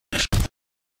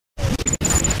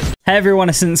Hey everyone,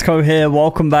 it's Insko here.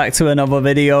 Welcome back to another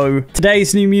video.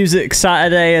 Today's New Music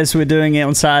Saturday, as we're doing it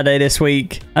on Saturday this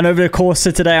week. And over the course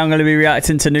of today, I'm going to be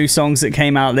reacting to new songs that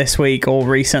came out this week or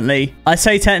recently. I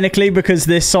say technically because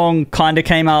this song kind of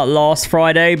came out last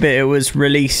Friday, but it was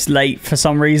released late for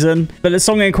some reason. But the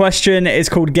song in question is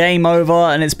called Game Over,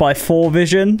 and it's by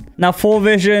 4Vision. Now,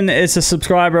 4Vision is a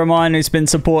subscriber of mine who's been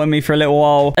supporting me for a little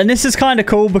while. And this is kind of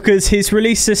cool because he's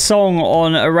released this song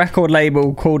on a record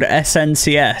label called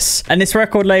SNCS. And this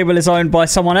record label is owned by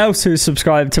someone else who's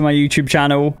subscribed to my YouTube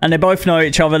channel, and they both know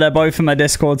each other. They're both in my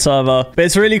Discord server, but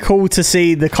it's really cool to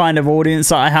see the kind of audience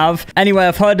that I have. Anyway,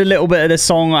 I've heard a little bit of this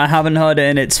song. I haven't heard it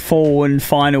in its full and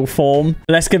final form.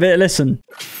 Let's give it a listen.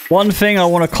 One thing I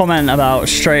want to comment about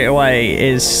straight away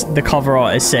is the cover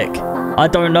art is sick. I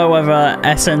don't know whether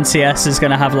SNCS is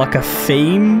going to have like a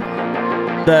theme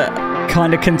that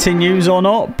kind of continues or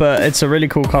not, but it's a really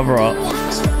cool cover art.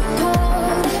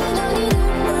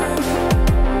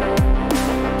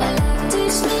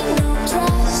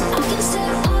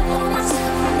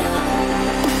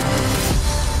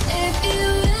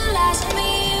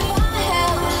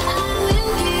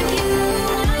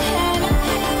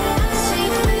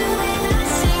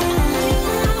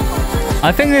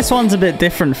 I think this one's a bit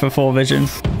different for 4Vision.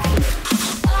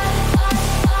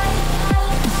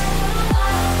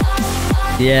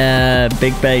 Yeah,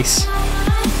 big bass.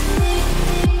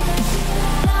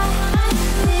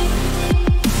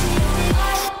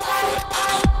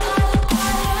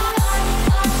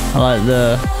 I like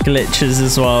the glitches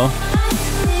as well.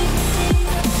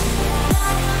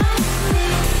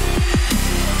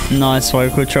 Nice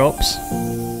vocal chops.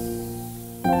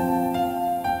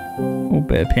 A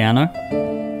bit of piano.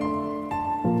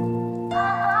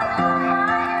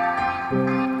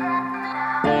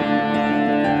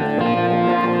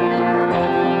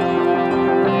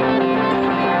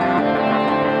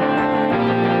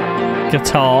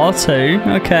 Guitar too,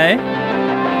 okay.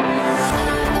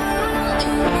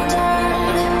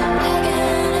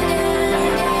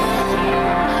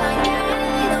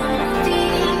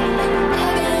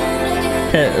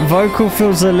 Okay, vocal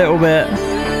feels a little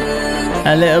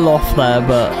off there,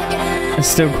 but it's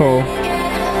still cool.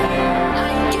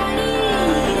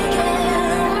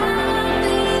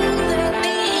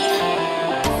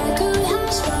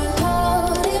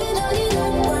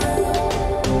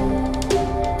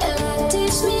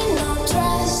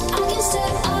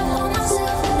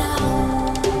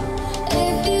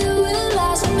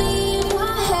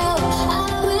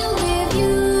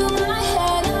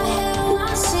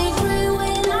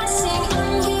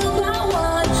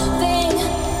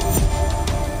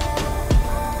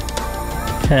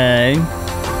 Okay,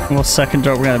 what's second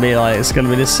drop going to be like? It's going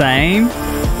to be the same.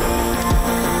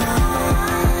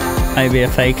 Maybe a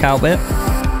fake out bit.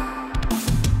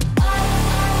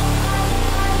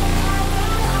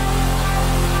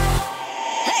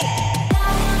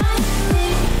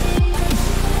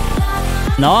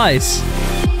 Nice.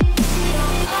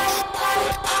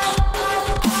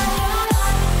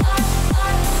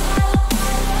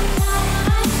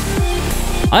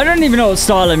 I don't even know what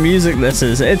style of music this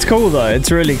is. It's cool though.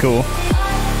 It's really cool.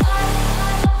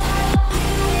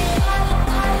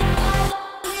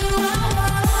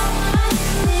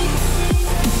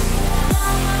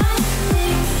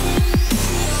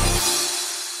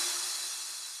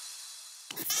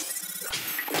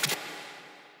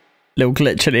 Little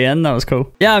glitch at the end, that was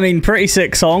cool. Yeah, I mean, pretty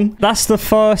sick song. That's the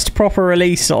first proper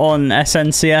release on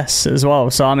SNCS as well,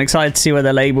 so I'm excited to see where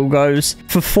the label goes.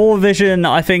 For 4Vision,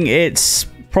 I think it's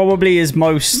probably his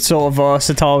most sort of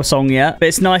versatile song yet, but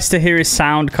it's nice to hear his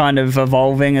sound kind of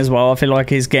evolving as well. I feel like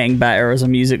he's getting better as a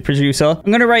music producer. I'm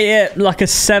gonna rate it like a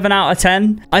 7 out of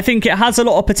 10. I think it has a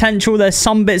lot of potential. There's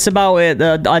some bits about it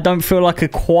that I don't feel like are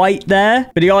quite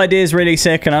there, but the idea is really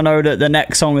sick, and I know that the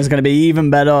next song is going to be even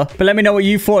better. But let me know what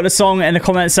you thought of the song in the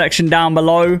comment section down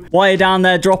below. While you're down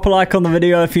there, drop a like on the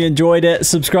video if you enjoyed it,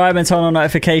 subscribe and turn on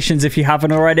notifications if you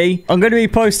haven't already. I'm going to be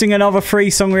posting another 3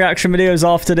 song reaction videos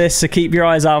after this, so keep your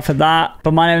eyes out for that.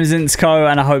 But my name is Insko,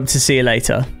 and I hope to see you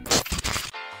later.